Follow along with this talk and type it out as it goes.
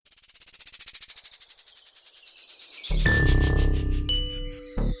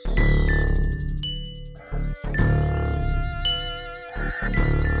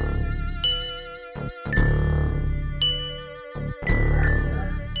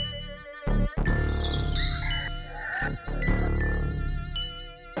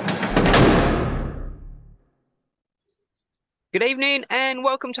Good evening and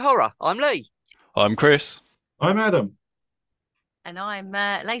welcome to Horror. I'm Lee. I'm Chris. I'm Adam. And I'm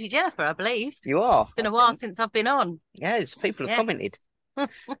Lady Jennifer, I believe. You are? It's been a while since I've been on. Yes, people have commented. Yes.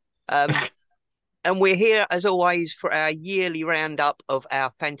 Um, and we're here as always for our yearly roundup of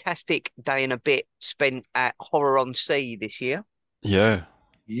our fantastic day and a bit spent at Horror on Sea this year. Yeah,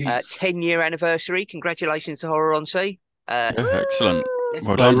 Yes. 10-year anniversary. Congratulations to Horror on Sea. yeah, excellent. Well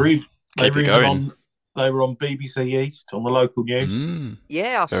They done. were even, they Keep were it even going. on they were on BBC East on the local news.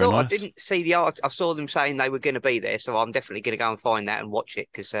 Yeah, I Very saw. I nice. didn't see the art. I saw them saying they were going to be there, so I'm definitely going to go and find that and watch it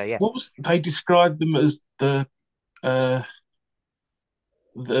because, yeah. What was they described them as uh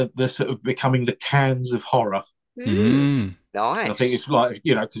the sort of becoming the cans of horror. Mm. Nice. And I think it's like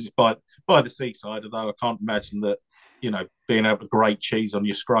because it's by the seaside. Although I can't imagine that being able to grate cheese on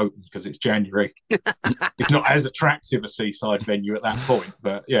your scrotum because it's January. It's not as attractive a seaside venue at that point.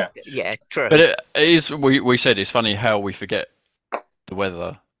 But yeah, Yeah, true. But it is. We said it's funny how we forget the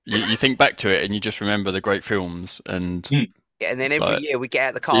weather. You think back to it and you just remember the great films and Mm. Yeah, and then it's every like- year we get out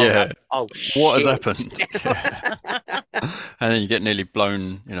of the car. Yeah. And go, oh, what has shit. happened? And then you get nearly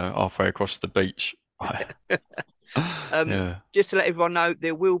blown, halfway across the beach. Yeah. Just to let everyone know,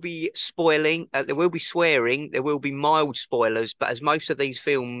 there will be spoiling, there will be swearing, there will be mild spoilers, but as most of these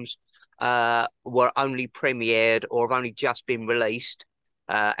films were only premiered or have only just been released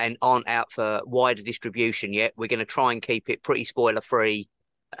and aren't out for wider distribution yet, we're going to try and keep it pretty spoiler free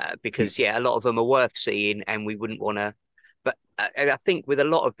because, yeah, a lot of them are worth seeing and we wouldn't want to. But and I think with a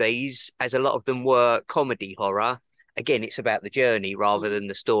lot of these, as a lot of them were comedy horror, again, it's about the journey rather than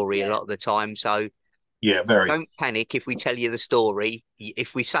the story a lot of the time. So yeah, very. don't panic if we tell you the story.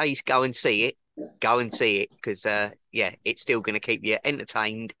 If we say go and see it, go and see it because, yeah, it's still going to keep you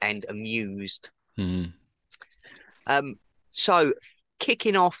entertained and amused. Mm. So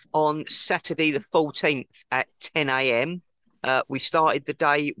kicking off on Saturday the 14th at 10 a.m., we started the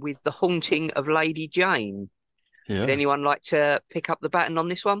day with The Haunting of Lady Jane. Yeah. Would anyone like to pick up the baton on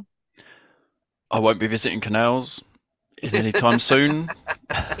this one? I won't be visiting canals in any time soon.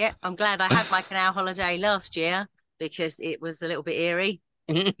 Yeah, I'm glad I had my canal holiday last year because it was a little bit eerie.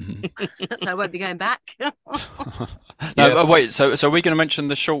 So I won't be going back. No, wait. So are we going to mention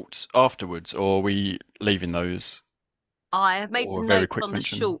the shorts afterwards, or are we leaving those? I have made Or some a very notes quick on the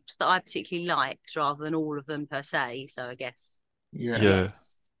mention. shorts that I particularly liked rather than all of them per se. So I guess, Yeah.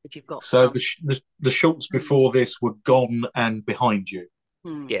 yes, if you've got So some. the shorts before this were Gone and Behind You.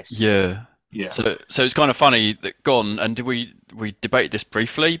 Yes. Yeah. Yeah. So it's kind of funny that Gone, and did we debated this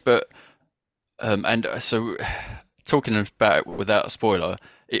briefly, but so talking about it without a spoiler,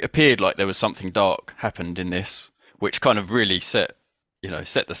 it appeared like there was something dark happened in this, which kind of really set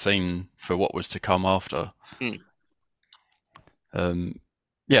the scene for what was to come after. Mm.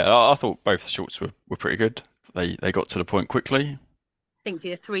 Yeah, I thought both the shorts were pretty good. They got to the point quickly. I think for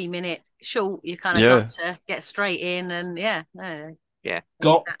your 3 minute short, you kind of Yeah. got to get straight in and yeah.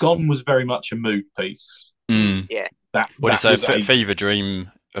 Gone was very much a mood piece. Mm. What is that a was fever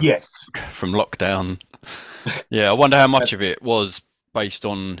dream yes. from lockdown? Yeah, I wonder how much of it was based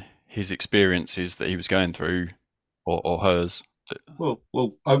on his experiences that he was going through, or hers. Well,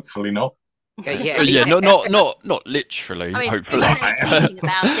 hopefully not. Yeah, not literally. I mean, hopefully, he was thinking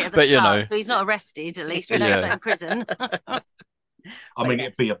about it at the But, start, so he's not arrested. At least we know he's Yeah. not in prison. I mean, yes.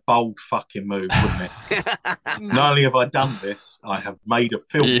 it'd be a bold fucking move, wouldn't it? Not only have I done this, I have made a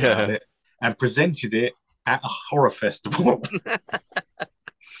film Yeah. about it and presented it at a horror festival.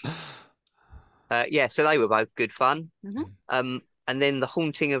 Yeah, so they were both good fun. Mhm. And then The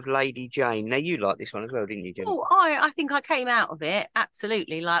Haunting of Lady Jane. Now you liked this one as well, didn't you, Jen? Oh, I think I came out of it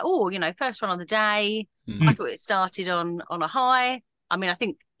absolutely like, first one on the day. Mm. I thought it started on a high. I mean, I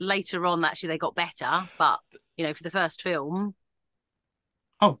think later on actually they got better, but for the first film,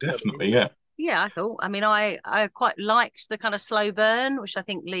 Oh, definitely, yeah. yeah, I thought. I mean, I quite liked the kind of slow burn, which I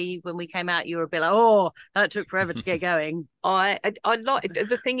think Lee, when we came out, you were a bit like, oh, that took forever to get going. I like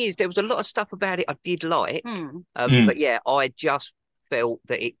the thing is there was a lot of stuff about it I did like, Hmm. but yeah, I just felt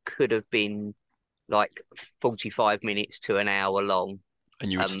that it could have been like 45 minutes to an hour long.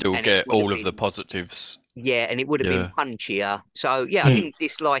 and you would still and it get would have all of the been- positives. Yeah, and it would have Yeah. been punchier. So yeah, I Hmm. didn't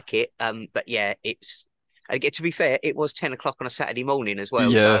dislike it. But yeah, to be fair, it was 10 o'clock on a Saturday morning as well.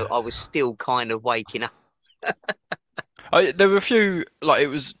 Yeah. So I was still kind of waking up. There were a few, like, it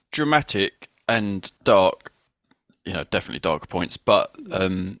was dramatic and dark, definitely darker points, but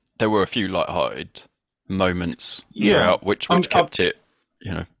there were a few light-hearted moments Yeah. throughout, which kept it,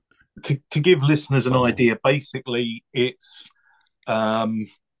 To give listeners an Oh. idea, basically, it's a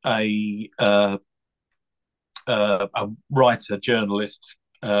writer journalist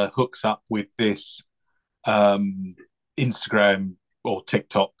hooks up with this Instagram or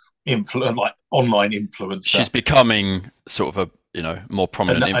TikTok like online influencer. She's becoming sort of a more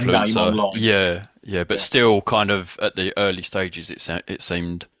prominent a name influencer. online. Yeah, but still kind of at the early stages. It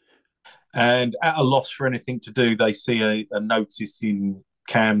seemed. And at a loss for anything to do, they see a notice in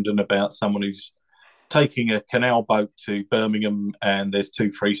Camden about someone who's taking a canal boat to Birmingham, and there's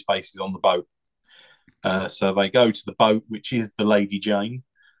 2 free spaces on the boat. So they go to the boat, which is the Lady Jane,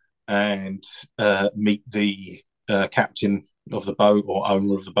 and meet the captain of the boat or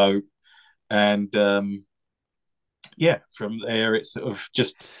owner of the boat. And from there, it's sort of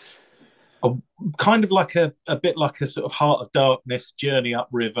just kind of like a bit like a sort of Heart of Darkness journey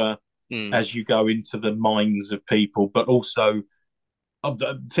upriver as you go into the minds of people. But also,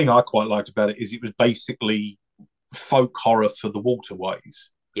 the thing I quite liked about it is it was basically folk horror for the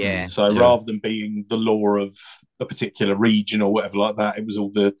waterways. Yeah. So rather than being the lore of a particular region or whatever like that, it was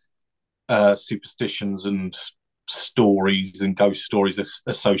all the superstitions and stories and ghost stories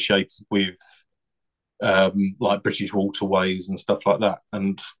associated with like British waterways and stuff like that.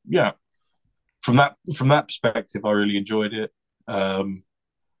 And yeah, from that perspective, I really enjoyed it. And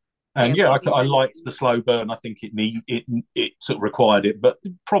I liked the slow burn. I think it sort of required it, but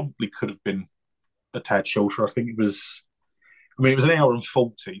it probably could have been a tad shorter. I think it was. I mean, it was an hour and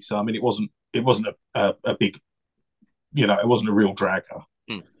 40, so I mean, it wasn't a big, it wasn't a real dragger.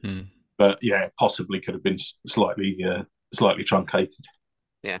 But yeah, possibly could have been slightly truncated.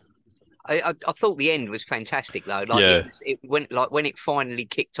 Yeah. I thought the end was fantastic though. Like it went like when it finally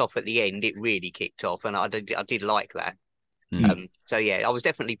kicked off at the end, it really kicked off, and I did like that. So yeah, I was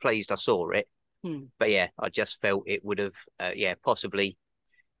definitely pleased I saw it. But yeah, I just felt it would have possibly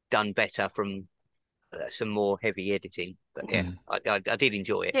done better from some more heavy editing. But yeah, I did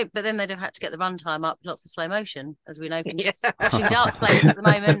enjoy it. Yeah, but then they'd have had to get the runtime up, lots of slow motion, as we know from watching Dark Place at the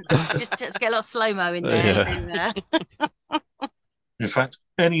moment. Just to get a lot of slow mo in there. In fact,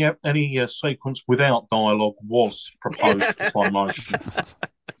 any sequence without dialogue was proposed for slow motion.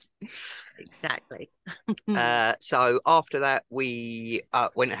 Exactly. So after that, we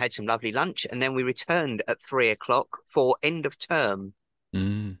went and had some lovely lunch, and then we returned at 3:00 for end of term.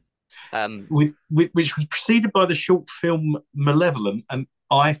 Which was preceded by the short film Malevolent, and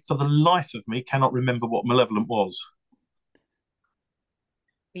I, for the life of me, cannot remember what Malevolent was.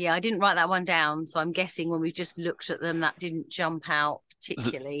 Yeah, I didn't write that one down, so I'm guessing when we just looked at them, that didn't jump out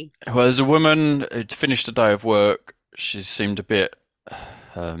particularly. Well, there's a woman who'd finished a day of work. She seemed a bit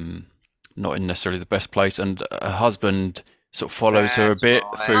not in necessarily the best place, and her husband sort of follows her a bit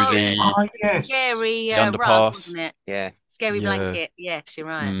through the scary underpass. rug, wasn't it? Yeah. Scary blanket. Yes, you're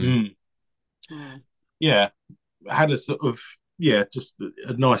right. Yeah, had a sort of just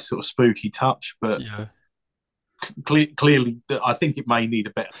a nice sort of spooky touch, but clearly, I think it may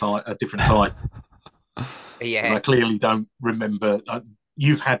need a different title. Yeah, I clearly don't remember.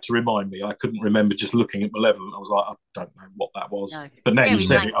 You've had to remind me. I couldn't remember just looking at Malevolent. I was like, I don't know what that was. No. But now you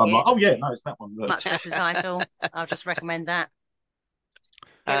said it, I'm like, oh yeah, no, it's that one. Much better title. I'll just recommend that.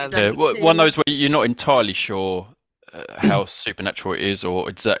 One of those where you're not entirely sure how supernatural it is or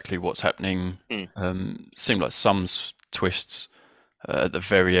exactly what's happening. Seemed like some twists at the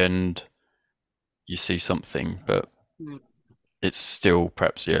very end. You see something, but it's still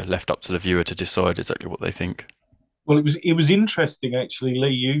perhaps left up to the viewer to decide exactly what they think. Well, it was interesting actually, Lee.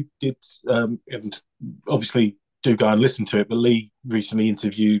 You did, and obviously do go and listen to it. But Lee recently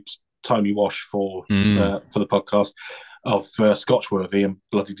interviewed Tony Wash for the podcast of Scotchworthy and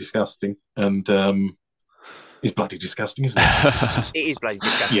Bloody Disgusting, and it's bloody disgusting, isn't it? It is bloody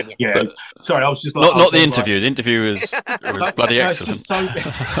disgusting. Yeah. Sorry, I was just like, not the interview. The interview was bloody excellent.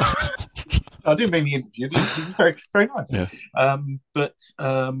 I didn't mean the interview. It was very, very nice.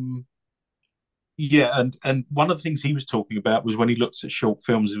 Yeah. And one of the things he was talking about was when he looks at short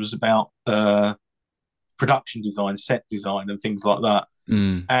films, it was about production design, set design, and things like that.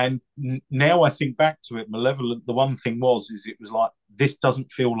 And now I think back to it, Malevolent, the one thing is it was like, this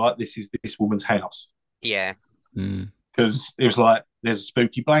doesn't feel like this is this woman's house. Yeah. Because it was like, there's a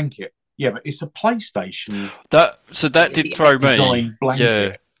spooky blanket. Yeah, but it's a PlayStation. That did throw me.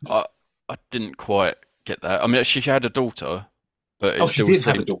 Blanket. Yeah, I didn't quite get that. I mean, she had a daughter, but it still she did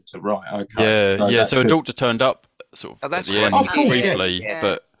seemed... have a daughter, right? Okay. Yeah, so her daughter turned up sort of at the end briefly,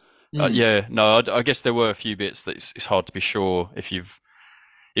 but I guess there were a few bits that it's hard to be sure if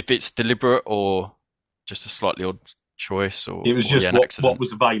it's deliberate or just a slightly odd choice, or it was just what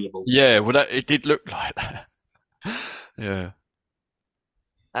was available. Yeah, well, it did look like that. Yeah.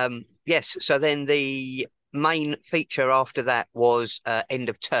 Yes. So then the main feature after that was end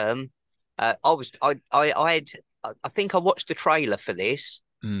of term. I think I watched the trailer for this,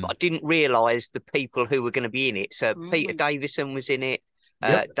 Mm. but I didn't realise the people who were going to be in it. So Peter Mm. Davison was in it.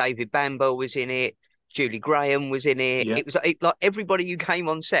 Yep. David Bamber was in it. Julie Graham was in it. Yeah. It was like everybody who came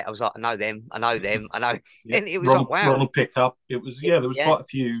on set. I was like, I know them. I know them. I know. Yeah. And it was like, wow. Ronald Pickup. It was there was Yeah. quite a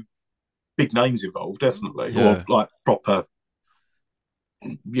few big names involved, definitely, Yeah. or like proper,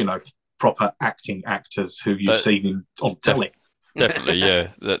 proper acting actors who you've seen on telly. Definitely, yeah.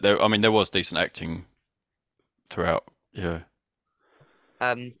 I mean, there was decent acting throughout. Yeah.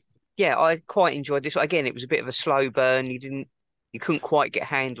 Yeah, I quite enjoyed this. Again, it was a bit of a slow burn. You couldn't quite get a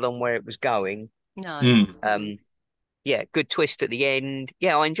handle on where it was going. No. Yeah, good twist at the end.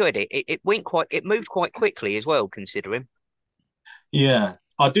 Yeah, I enjoyed it. It moved quite quickly as well, considering. Yeah,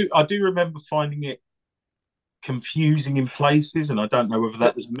 I do remember finding it confusing in places, and I don't know whether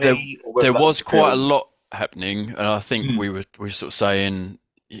that was me or whether There that was the quite a film. lot happening, and I think we were sort of saying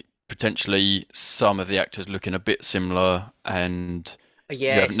potentially some of the actors looking a bit similar, and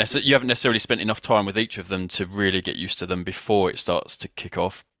Yeah, you haven't necessarily spent enough time with each of them to really get used to them before it starts to kick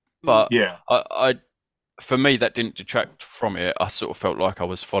off. But Yeah, I for me, that didn't detract from it. I sort of felt like I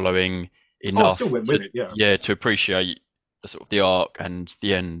was following I enough still went with it. Yeah, to appreciate the sort of the arc and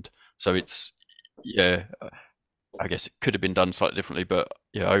the end. So it's, yeah, I guess it could have been done slightly differently, but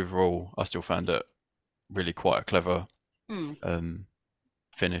yeah, overall, I still found it really quite a clever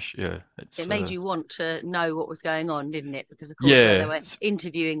finish. Yeah, It made you want to know what was going on, didn't it? Because of course, when they were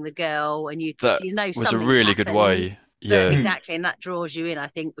interviewing the girl, and you that know was a something's really good happened, way. Yeah, exactly, and that draws you in, I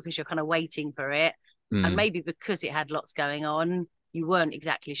think, because you're kind of waiting for it, and maybe because it had lots going on, you weren't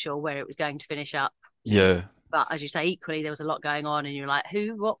exactly sure where it was going to finish up. Yeah. But as you say, equally, there was a lot going on, and you're like,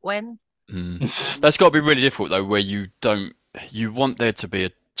 who, what, when? That's got to be really difficult though, where you want there to be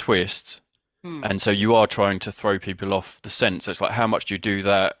a twist, and so you are trying to throw people off the scent. So it's like, how much do you do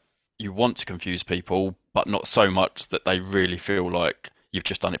that? You want to confuse people, but not so much that they really feel like you've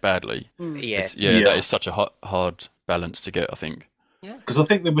just done it badly. Yeah. That is such a hard balance to get, I think. Yeah, because I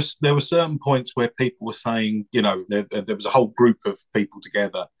think there were certain points where people were saying, there was a whole group of people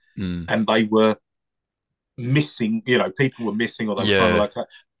together, and they were missing. People were missing, or they were trying to like that,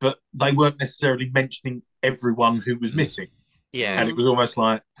 but they weren't necessarily mentioning everyone who was missing. Yeah, and it was almost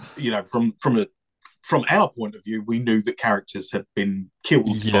like, from our point of view, we knew that characters had been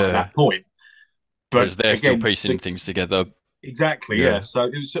killed by that point. But whereas they're still piecing things together. Exactly, yeah. So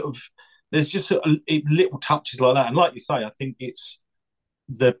it was sort of, there's just sort of little touches like that. And like you say, I think it's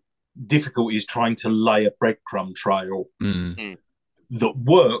the difficulty is trying to lay a breadcrumb trail that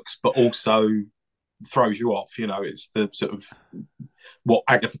works, but also throws you off. It's the sort of what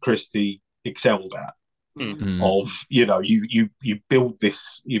Agatha Christie excelled at. Of you build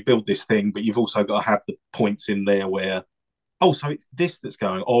this thing, but you've also got to have the points in there where, so it's this that's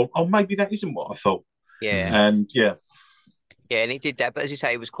going, or maybe that isn't what I thought. And and it did that. But as you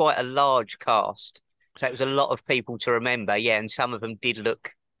say, it was quite a large cast, so it was a lot of people to remember. Yeah, and some of them did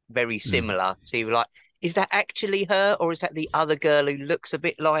look very similar. So you were like, is that actually her, or is that the other girl who looks a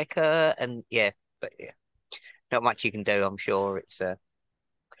bit like her? And not much you can do. I'm sure it's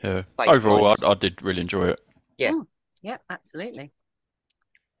overall, I did really enjoy it. Yeah, absolutely.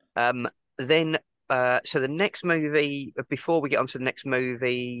 Then, so the next movie. Before we get on to the next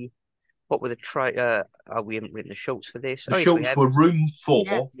movie, what were the we haven't written the shorts for this. The shorts were Room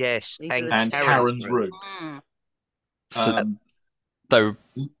 4, yes, and Karen's Room. They were,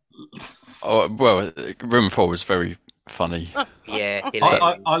 Room 4 was very funny. Yeah,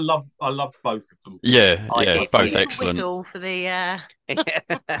 I loved both of them. Yeah, both excellent. Whistle for the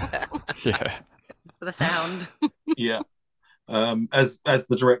for the sound. Yeah. As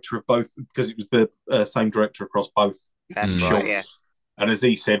the director of both, because it was the same director across both shorts. Right, yeah. And as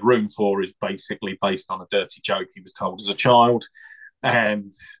he said, Room 4 is basically based on a dirty joke he was told as a child.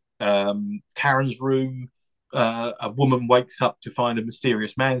 And Karen's Room, a woman wakes up to find a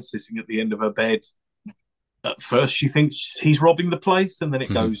mysterious man sitting at the end of her bed. At first, she thinks he's robbing the place, and then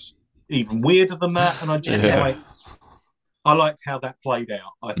it goes even weirder than that. And I just liked how that played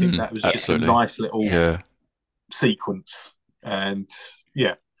out. I think that was just a nice little sequence. And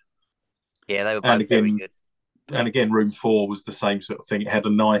they were both very good. And again, Room 4 was the same sort of thing. It had a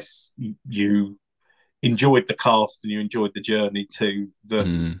nice, you enjoyed the cast and you enjoyed the journey to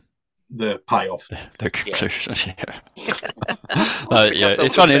the payoff. The conclusion, it's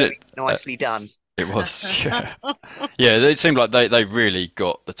funny, isn't it? Nicely done. It was, it seemed like they really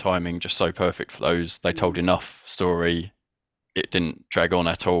got the timing just so perfect for those. They told enough story. It didn't drag on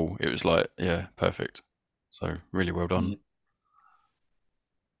at all. It was like, perfect. So really well done.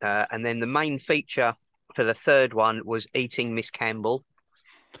 And then the main feature for the third one was Eating Miss Campbell.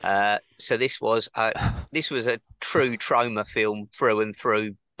 So this was a true trauma film through and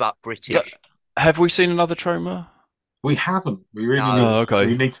through, but British. So, have we seen another trauma? We haven't. We really No. need. Oh, okay.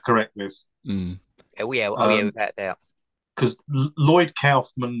 We need to correct this. Oh yeah, without doubt. Because Lloyd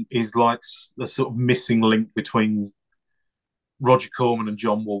Kaufman is like the sort of missing link between Roger Corman and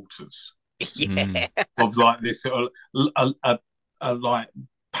John Waters. Yeah. Of like this sort of a like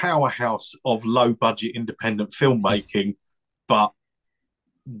powerhouse of low budget independent filmmaking, but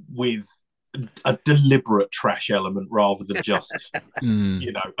with a deliberate trash element rather than just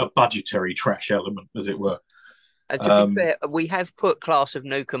a budgetary trash element, as it were. And to be fair, we have put Class of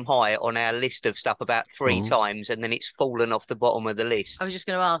Nukem High on our list of stuff about 3 times, and then it's fallen off the bottom of the list. I was just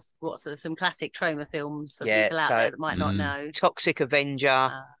going to ask, what's some classic trauma films for people out there that might not know? Toxic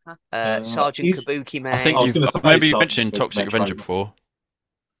Avenger, Sergeant Kabuki Man. I think maybe you mentioned Toxic Avenger before.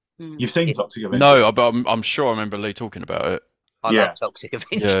 You've seen Toxic Avenger? No, but I'm sure I remember Lee talking about it. I love Toxic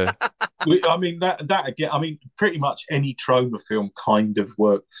Avenger. Yeah. I mean that again. I mean, pretty much any trauma film kind of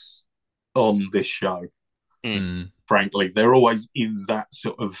works on this show. Frankly, they're always in that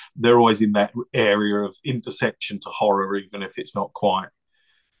area of intersection to horror, even if it's not quite.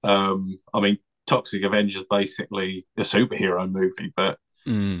 I mean, Toxic Avenger is basically a superhero movie, but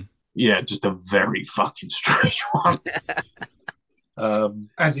just a very fucking strange one.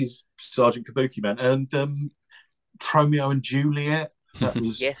 As is Sergeant Kabuki Man and Romeo and Juliet. That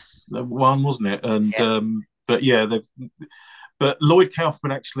was the one, wasn't it? And but Lloyd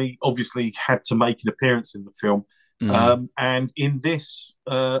Kaufman actually obviously had to make an appearance in the film. And in this,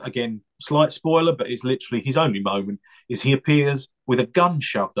 again, slight spoiler, but it's literally his only moment, is he appears with a gun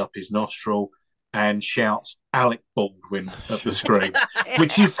shoved up his nostril and shouts Alec Baldwin at the screen,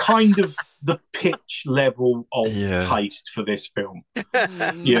 which is kind of the pitch level of taste for this film.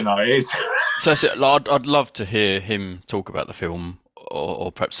 It's... So I'd love to hear him talk about the film,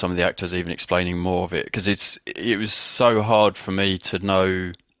 or perhaps some of the actors even explaining more of it, because it was so hard for me to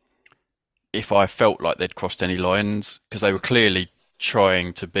know if I felt like they'd crossed any lines, because they were clearly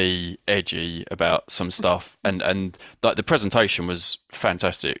trying to be edgy about some stuff, and like the presentation was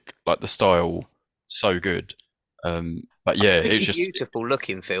fantastic, like the style so good. But yeah, it was just beautiful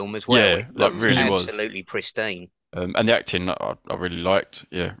looking film as well. Yeah, like really was absolutely pristine. And the acting I really liked.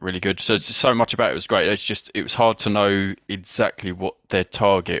 Yeah, really good. So much about it was great. It was hard to know exactly what their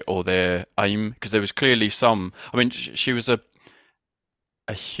target or their aim, because there was clearly some. I mean, she was a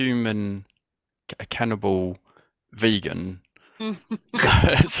cannibal vegan.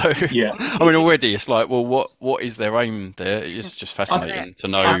 So yeah, I mean, already it's like, well, what is their aim there? It's just fascinating to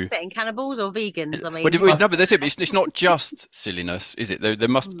know. Setting cannibals or vegans? I mean, no, but that's it. It's not just silliness, is it?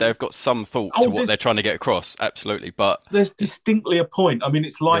 They've got some thought to what they're trying to get across. Absolutely, but there's distinctly a point. I mean,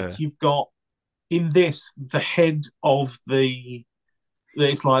 it's like you've got in this the head of the.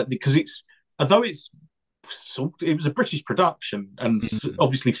 It's like because although it was a British production and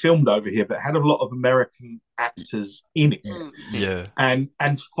obviously filmed over here, but had a lot of American actors in it. Yeah, and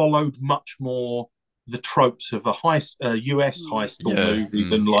followed much more the tropes of a US high school movie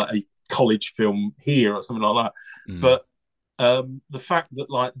than like a college film here or something like that. But the fact that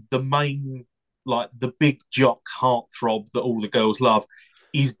like the main, like the big jock heartthrob that all the girls love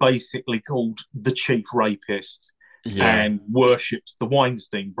is basically called the chief rapist. And worships the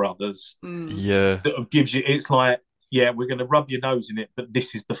Weinstein brothers. Sort of gives you, it's like, we're going to rub your nose in it, but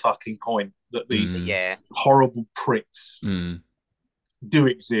this is the fucking point, that these horrible pricks do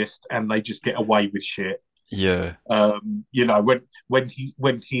exist and they just get away with shit. When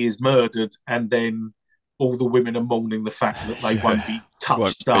he is murdered and then all the women are mourning the fact that they won't be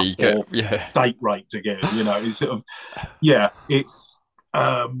touched or date raped again. It's sort of it's.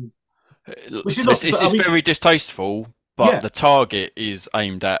 It's very distasteful, but the target is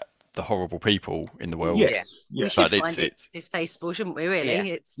aimed at the horrible people in the world. Yes, we should find it distasteful, shouldn't we?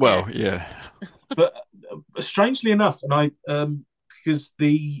 Really, But strangely enough, and I because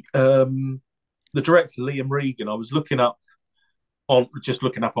the director Liam Regan, I was looking up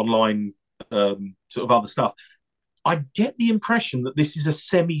online, sort of other stuff. I get the impression that this is a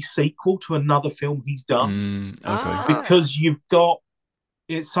semi-sequel to another film he's done, because you've got.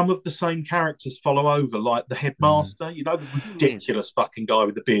 Some of the same characters follow over, like the headmaster, the ridiculous fucking guy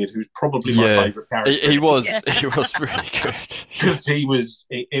with the beard, who's probably my favourite character. He was really good. Because it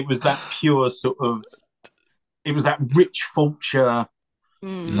was that pure sort of, it was that Rich Fulcher,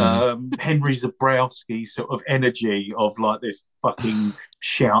 Henry Zabrowski sort of energy of like this fucking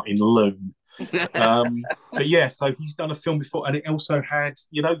shouting loon. But so he's done a film before, and it also had,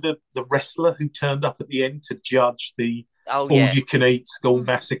 the wrestler who turned up at the end to judge the all-you-can-eat school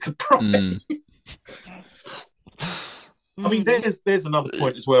massacre prize. I mean, there's another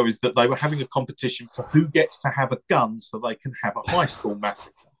point as well, is that they were having a competition for who gets to have a gun so they can have a high school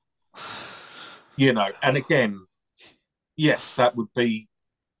massacre. And again, yes, that would be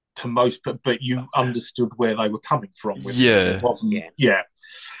to most, but you understood where they were coming from with it. It wasn't,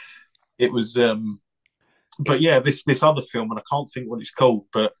 it was, but yeah, this other film, and I can't think what it's called,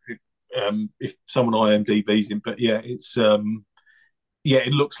 but if someone IMDb's in, but yeah, it's,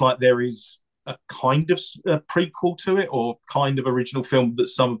 it looks like there is a kind of a prequel to it, or kind of original film that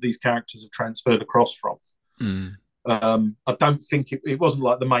some of these characters have transferred across from. I don't think it wasn't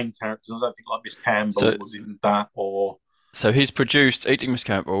like the main characters. I don't think like Miss Campbell was in that, or. So he's produced Eating Miss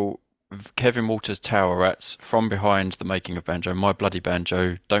Campbell, Kevin Walters' Tower Rats, From Behind the Making of Banjo, My Bloody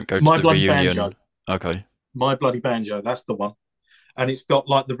Banjo, Don't Go to My the Bloody Reunion. Banjo. Okay. My Bloody Banjo, that's the one. And it's got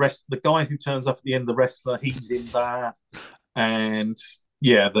like the guy who turns up at the end, the wrestler, he's in that. And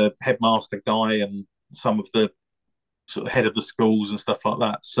the headmaster guy and some of the sort of head of the schools and stuff like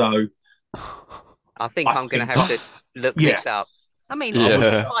that. So I think I'm going to have to look this up. I mean,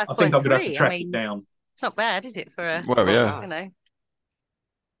 I think I'm going to have to track it down. It's not bad, is it? For a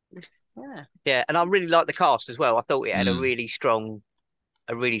Yeah, and I really like the cast as well. I thought it had a really strong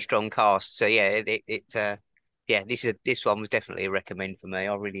cast. So this one was definitely a recommend for me.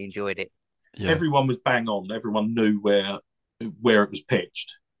 I really enjoyed it. Yeah. Everyone was bang on. Everyone knew where it was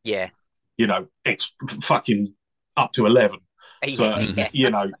pitched. Yeah, it's fucking up to 11. But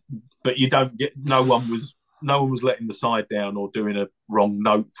but you don't get. No one was letting the side down or doing a wrong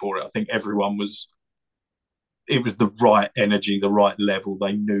note for it. I think everyone was. It was the right energy, the right level.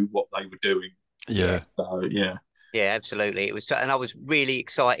 They knew what they were doing. Yeah. So, yeah, absolutely. It was, and I was really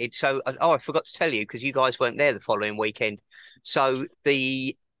excited. So, I forgot to tell you because you guys weren't there the following weekend. So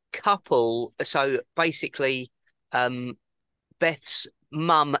the couple. So basically, Beth's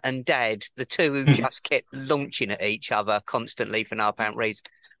mum and dad, the two who just kept launching at each other constantly for no apparent reason.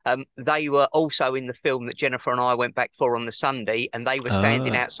 They were also in the film that Jennifer and I went back for on the Sunday, and they were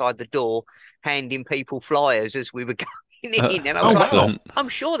standing outside the door handing people flyers as we were going in. And I was like, I'm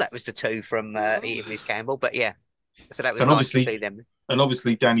sure that was the two from Eating Miss Campbell, but yeah. So that was nice to see them. And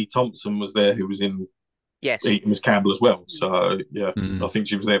obviously Danny Thompson was there, who was in Eating Miss Campbell as well. So yeah, I think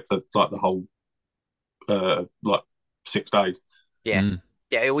she was there for like the whole 6 days. Yeah.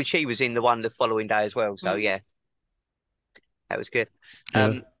 Yeah, well, she was in the one the following day as well. So yeah. That was good.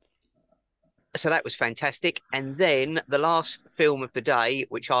 So that was fantastic. And then the last film of the day,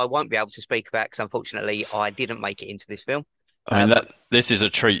 which I won't be able to speak about because unfortunately I didn't make it into this film. I mean, this is a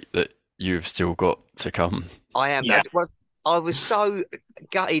treat that you've still got to come. I am. Yeah. I was so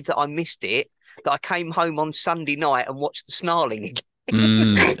gutted that I missed it that I came home on Sunday night and watched The Snarling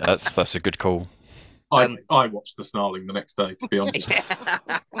again. That's a good call. I watched The Snarling the next day, to be honest.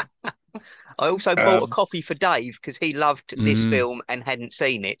 I also bought a copy for Dave because he loved this film and hadn't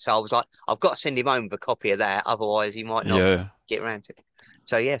seen it. So I was like, I've got to send him home with a copy of that. Otherwise, he might not get around to it.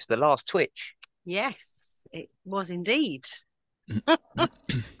 So, yes, The Last Twitch. Yes, it was indeed.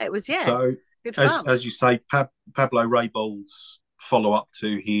 It was, So, good fun. As you say, Pablo Raybold's follow-up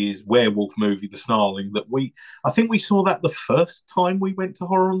to his werewolf movie, The Snarling, that I think we saw that the first time we went to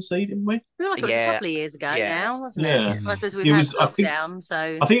Horror on Sea, didn't we? I feel like it was a couple of years ago now, wasn't it? Yeah. I suppose we've had lockdown,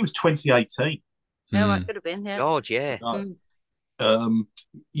 so... I think it was 2018. No, it could have been, yeah. God, yeah.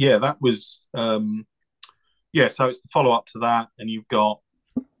 That was... so it's the follow-up to that, and you've got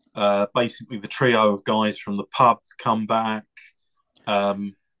basically the trio of guys from the pub come back,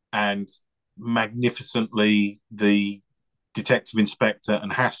 and magnificently the Detective Inspector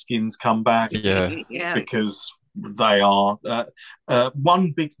and Haskins come back because they are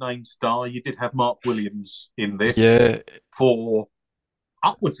one big name star. You did have Mark Williams in this for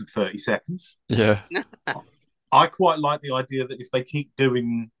upwards of 30 seconds. Yeah. I quite like the idea that if they keep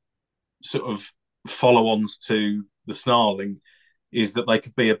doing sort of follow-ons to The Snarling, is that they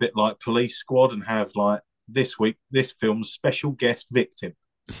could be a bit like Police Squad and have like this film's special guest victim.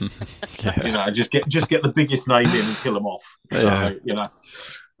 Just get the biggest name in and kill them off. But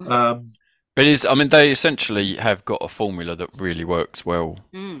they essentially have got a formula that really works well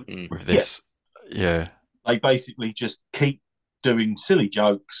with this. Yeah, they basically just keep doing silly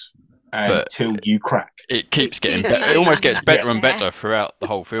jokes until you crack. It keeps getting better. It almost gets better and better throughout the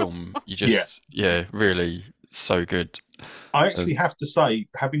whole film. You just really so good. I actually have to say,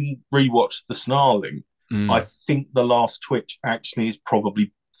 having rewatched The Snarling, I think The Last Twitch actually is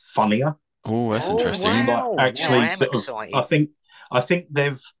probably funnier. Oh, that's interesting. Wow. Actually, I think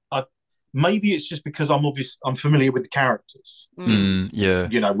they've. Maybe it's just because I'm familiar with the characters. When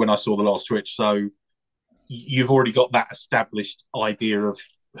I saw The Last Twitch, so you've already got that established idea of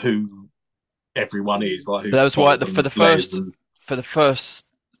who everyone is. Like, But that was why for the first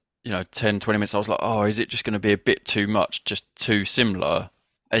 10, 20 minutes, I was like, oh, is it just going to be a bit too much, just too similar?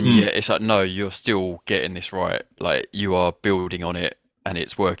 And yeah, it's like, no, you're still getting this right. Like, you are building on it, and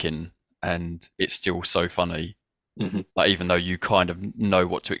it's working, and it's still so funny. Like, even though you kind of know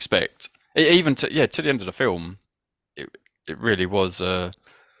what to expect, even to the end of the film, it really was.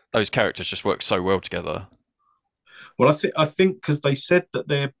 Those characters just work so well together. Well, I think because they said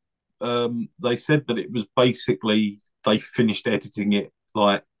that it was basically they finished editing it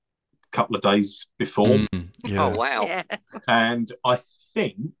like a couple of days before. Yeah. Oh wow! Yeah. And I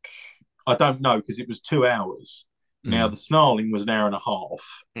don't know because it was 2 hours. Now the Snarling was an hour and a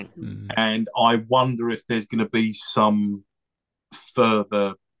half, and I wonder if there's going to be some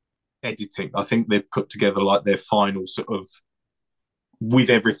further editing. I think they've put together like their final sort of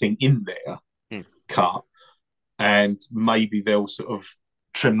with everything in there cut, and maybe they'll sort of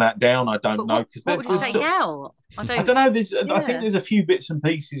trim that down. I don't know because what would you take out? I don't know. I think there's a few bits and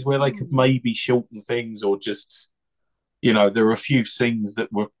pieces where they could maybe shorten things, or just there are a few scenes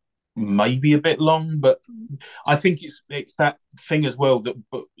that were maybe a bit long, but I think it's that thing as well that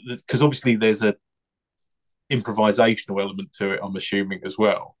because obviously there's a improvisational element to it, I'm assuming as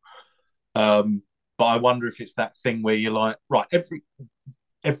well. But I wonder if it's that thing where you're like, right,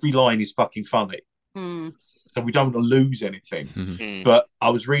 every line is fucking funny, so we don't want to lose anything. But I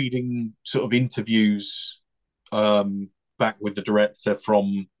was reading sort of interviews back with the director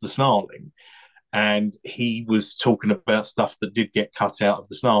from The Snarling, and he was talking about stuff that did get cut out of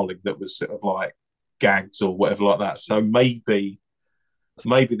The Snarling that was sort of like gags or whatever like that. So maybe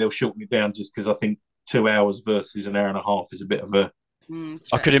they'll shorten it down, just because I think 2 hours versus an hour and a half is a bit of a.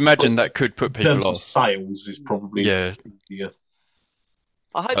 I could imagine that could put people off. In terms of sales is probably easier.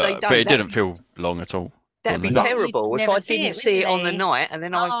 I hope they don't. But it didn't feel long at all. That'd be terrible if I didn't see it on the night, and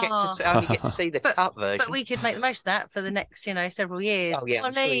then I only get to see the cut version. But we could make the most of that for the next, several years. Oh yeah,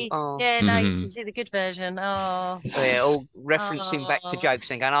 Lee, no, you can see the good version. Oh, yeah, all referencing back to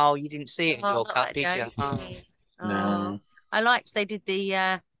jokes and going, "Oh, you didn't see it in your cut, did you?" No. I liked they did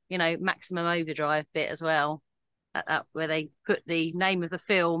the maximum overdrive bit as well. That where they put the name of the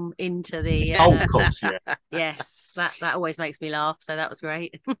film into the of course, yeah. Yes, that always makes me laugh, so that was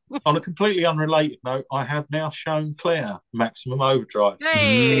great. On a completely unrelated note, I have now shown Claire Maximum Overdrive.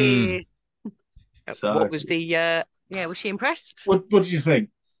 Hey, So, what was the was she impressed? what did you think?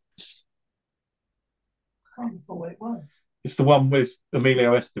 I can't remember what it was. It's the one with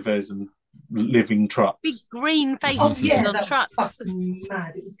Emilio Estevez and living trucks. Big green faces on trucks. Fucking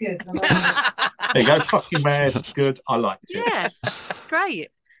mad. It was good. There you go, fucking mad. Good. I liked it. Yeah, it's great.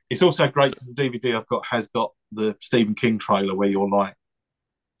 It's also great because the DVD I've got has got the Stephen King trailer where you're like,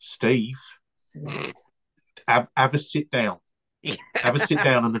 Steve, have a sit down. Have a sit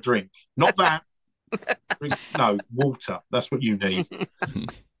down and a drink. Not that. Drink, no, water. That's what you need.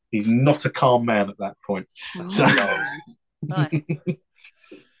 He's not a calm man at that point. So, Nice.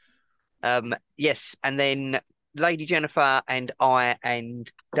 Yes, and then Lady Jennifer and I and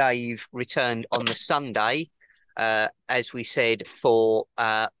Dave returned on the Sunday, as we said, for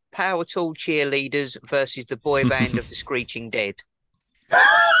Power Tool Cheerleaders versus the boy band of the Screeching Dead.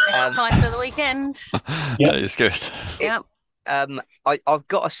 Time for the weekend. Yeah, it's good. Yep. I've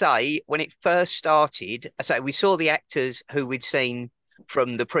got to say, when it first started, we saw the actors who we'd seen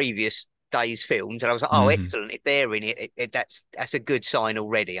from the previous day's films, and I was like, oh, excellent. If they're in it, that's a good sign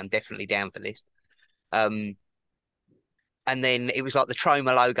already. I'm definitely down for this. And then it was like the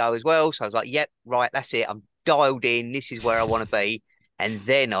Troma logo as well. So I was like, yep, right, that's it. I'm dialed in. This is where I want to be. And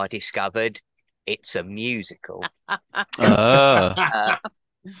then I discovered it's a musical. But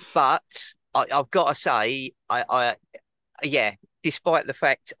I've got to say, despite the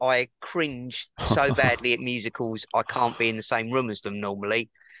fact I cringe so badly at musicals, I can't be in the same room as them normally.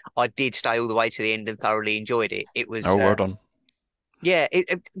 I did stay all the way to the end and thoroughly enjoyed it. It was well done. Yeah,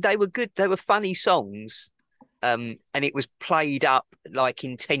 they were good. They were funny songs, and it was played up like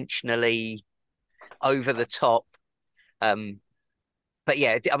intentionally over the top. But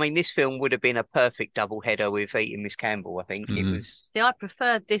yeah, I mean, this film would have been a perfect double header with Eating Miss Campbell. I think it was. See, I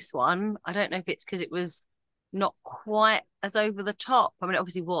preferred this one. I don't know if it's because it was not quite as over the top. I mean, it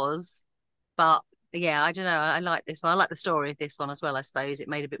obviously was, but yeah, I don't know. I like this one. I like the story of this one as well. I suppose it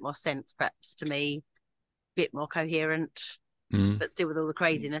made a bit more sense, perhaps, to me, a bit more coherent, but still with all the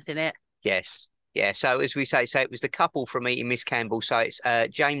craziness in it. Yes. Yeah, so as we say, it was the couple from Eating Miss Campbell. So it's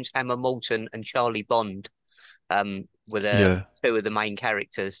James Hammer Moulton and Charlie Bond were two of the main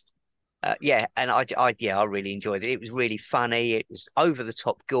characters. And I really enjoyed it. It was really funny. It was over the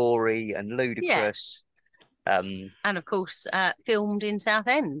top, gory and ludicrous. And of course, filmed in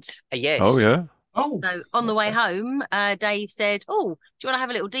Southend. Yes. Oh yeah. Oh, So on the way okay. home, Dave said, "Oh, do you want to have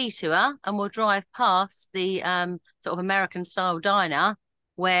a little detour? And we'll drive past the sort of American style diner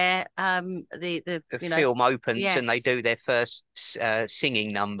where the The you know, film opens and they yes, do their first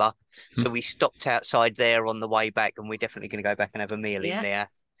singing number. So we stopped outside there on the way back, and we're definitely going to go back and have a meal in there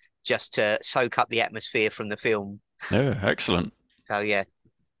yes, just to soak up the atmosphere from the film. Yeah, excellent. So yeah.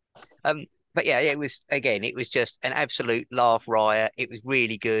 But yeah, it was just an absolute laugh riot. It was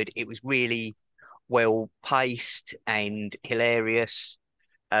really good. It was really well paced and hilarious.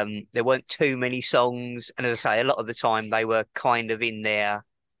 There weren't too many songs, and as I say, a lot of the time they were kind of in there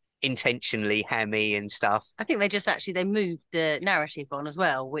intentionally hammy and stuff. I think they moved the narrative on as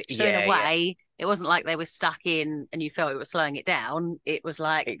well, which so in Yeah, a yeah. way it wasn't like they were stuck in and you felt it was slowing it down. It was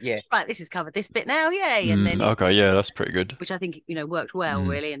like, Yeah, right, this has covered this bit now, yay, and then Okay, yeah, that's pretty good. which I think worked well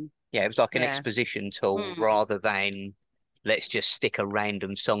really, and yeah. It was like an yeah. exposition tool Mm. rather than let's just stick a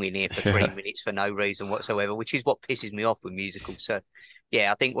random song in here for 3 minutes for no reason whatsoever, which is what pisses me off with musicals. So,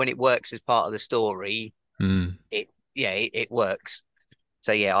 yeah, I think when it works as part of the story, Mm. it works.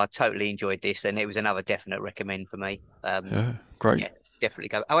 So yeah, I totally enjoyed this, and it was another definite recommend for me. Yeah, great. Yeah, definitely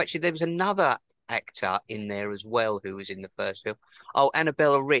go. Oh, actually, there was another actor in there as well who was in the first film. Oh,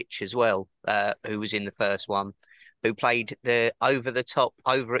 Annabella Rich as well, who was in the first one, who played the over-the-top,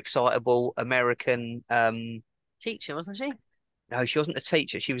 overexcitable American. Teacher, wasn't she? No, she wasn't a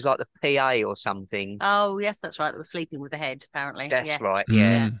teacher. She was like the PA or something. Oh, yes, that's right. They were sleeping with the head, apparently. That's Yes. right.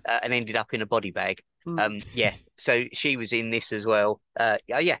 Yeah, Mm. and ended up in a body bag. Mm. Yeah. So she was in this as well.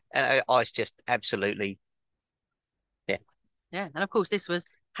 Yeah, and I was just absolutely. Yeah, and of course this was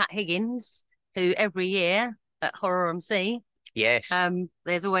Pat Higgins, who every year at Horror on Sea, Yes.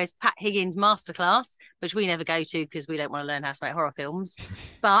 there's always Pat Higgins masterclass, which we never go to because we don't want to learn how to make horror films.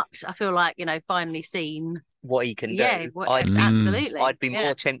 But I feel like, finally seen. What he can Yeah, do. I'd absolutely. I'd be Yeah.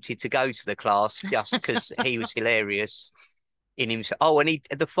 more tempted to go to the class just because he was hilarious in himself. Oh, and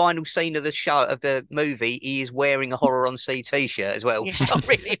the final scene of the movie, he is wearing a Horror on Sea t-shirt as well, which I Yes.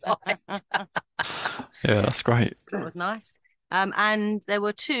 really like. Yeah, that's great. That was nice. And there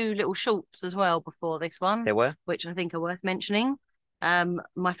were 2 little shorts as well before this one, There were. which I think are worth mentioning.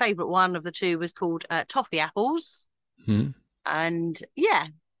 My favourite one of the 2 was called Toffee Apples. Mm. And yeah,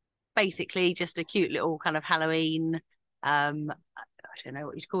 basically just a cute little kind of Halloween, I don't know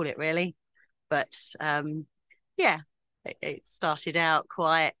what you'd call it really, but yeah, it started out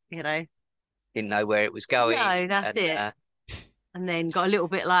quite, Didn't know where it was going. no, that's it. And then got a little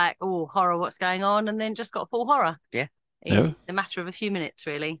bit like, oh, horror, what's going on? And then just got full horror. Yeah. In the matter of a few minutes,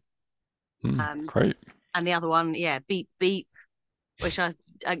 really. Great. And the other one, yeah, Beep Beep, which I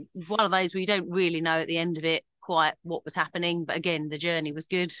one of those where you don't really know at the end of it quite what was happening, but again, the journey was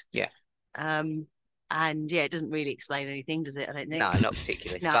good. Yeah. And yeah, it doesn't really explain anything, does it? I don't think. No, not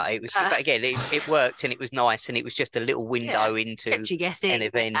particularly. No. But it was. But again, it worked and it was nice, and it was just a little window Yeah. into Kept you guessing, an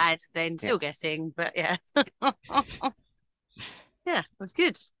event. then still guessing, but yeah. Yeah, it was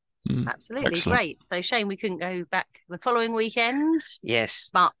good. Mm. Absolutely Excellent. great. So shame we couldn't go back the following weekend, Yes.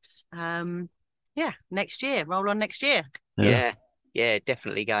 but yeah, next year, roll on next year. Yeah,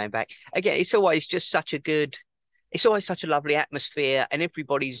 definitely going back. Again, it's always such a lovely atmosphere, and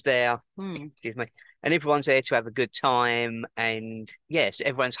everybody's there. Excuse me. And everyone's there to have a good time, and yes,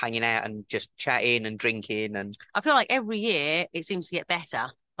 everyone's hanging out and just chatting and drinking, and I feel like every year it seems to get better.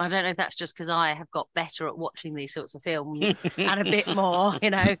 I don't know if that's just because I have got better at watching these sorts of films and a bit more,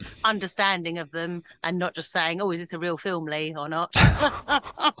 understanding of them, and not just saying, "Oh, is this a real film, Lee, or not?"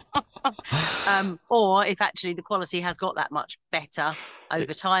 Or if actually the quality has got that much better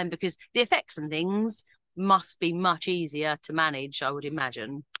over time, because the effects and things must be much easier to manage, I would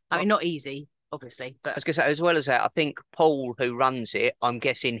imagine. I mean, not easy, obviously, I but was going to say, as well as that, I think Paul, who runs it, I'm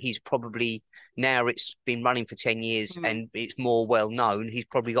guessing he's probably now it's been running for 10 years and it's more well known. He's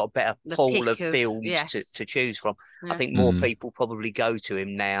probably got a better The pool pick of of- films yes. to choose from. Yeah. I think more people probably go to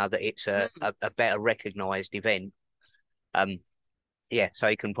him now that it's a better recognised event. Yeah, so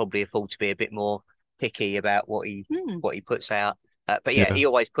he can probably afford to be a bit more picky about what he puts out. But yeah, he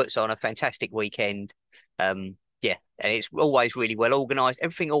always puts on a fantastic weekend. Yeah, and it's always really well organised.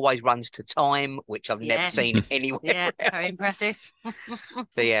 Everything always runs to time, which I've never Yes. seen anywhere yeah, else. very impressive.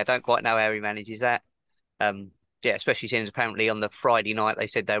 So yeah, I don't quite know how he manages that. Yeah, especially since apparently on the Friday night they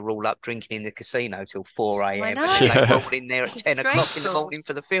said they were all up drinking in the casino till 4 a.m. and know. then they Yeah. rolled in there at 10 o'clock in the Disgraceful. morning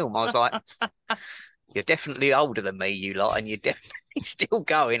for the film. I was like, you're definitely older than me, you lot, and you're definitely still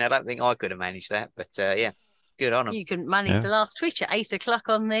going. I don't think I could have managed that, but yeah, good on them. You couldn't manage Yeah. the last Twitch at 8 o'clock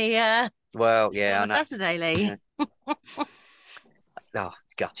on the Well, yeah, I on know. Saturday, Lee. Oh,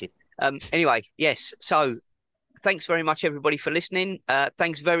 gutted. Anyway, yes. So thanks very much, everybody, for listening.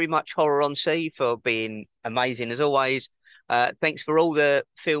 Thanks very much, Horror on Sea, for being amazing as always. Thanks for all the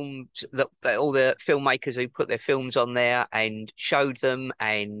films all the filmmakers who put their films on there and showed them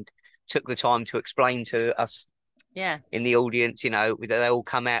and took the time to explain to us in the audience. They all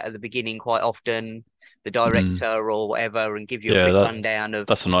come out at the beginning quite often, the director or whatever, and give you a quick rundown of.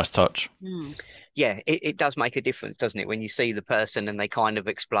 That's a nice touch. Yeah, it does make a difference, doesn't it, when you see the person and they kind of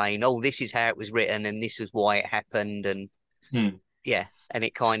explain, oh, this is how it was written and this is why it happened, and and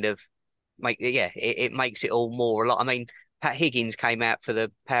it kind of it makes it all more I mean, Pat Higgins came out for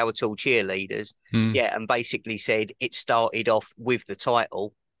the Power Tool Cheerleaders, and basically said it started off with the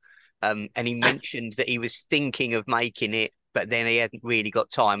title, and he mentioned that he was thinking of making it, but then he hadn't really got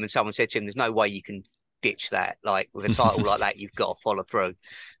time, and someone said to him, there's no way you can ditch that, like with a title like that, you've got to follow through.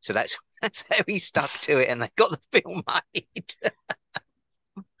 So that's how he stuck to it, and they got the film made.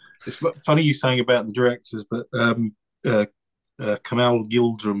 It's funny you saying about the directors, but Kamal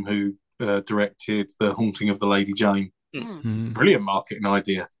Gildrum, who directed The Haunting of the Lady Jane, brilliant marketing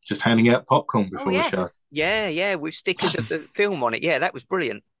idea, just handing out popcorn before the show. Yeah, with stickers of the film on it. Yeah, that was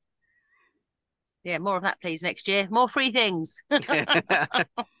brilliant. Yeah, more of that, please, next year. More free things.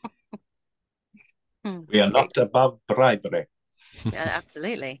 We are not above bribery. Yeah,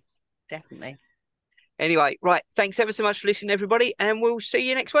 absolutely. Definitely. Anyway, right. Thanks ever so much for listening, everybody, and we'll see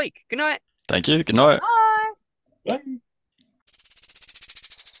you next week. Good night. Thank you. Good night. Bye. Bye.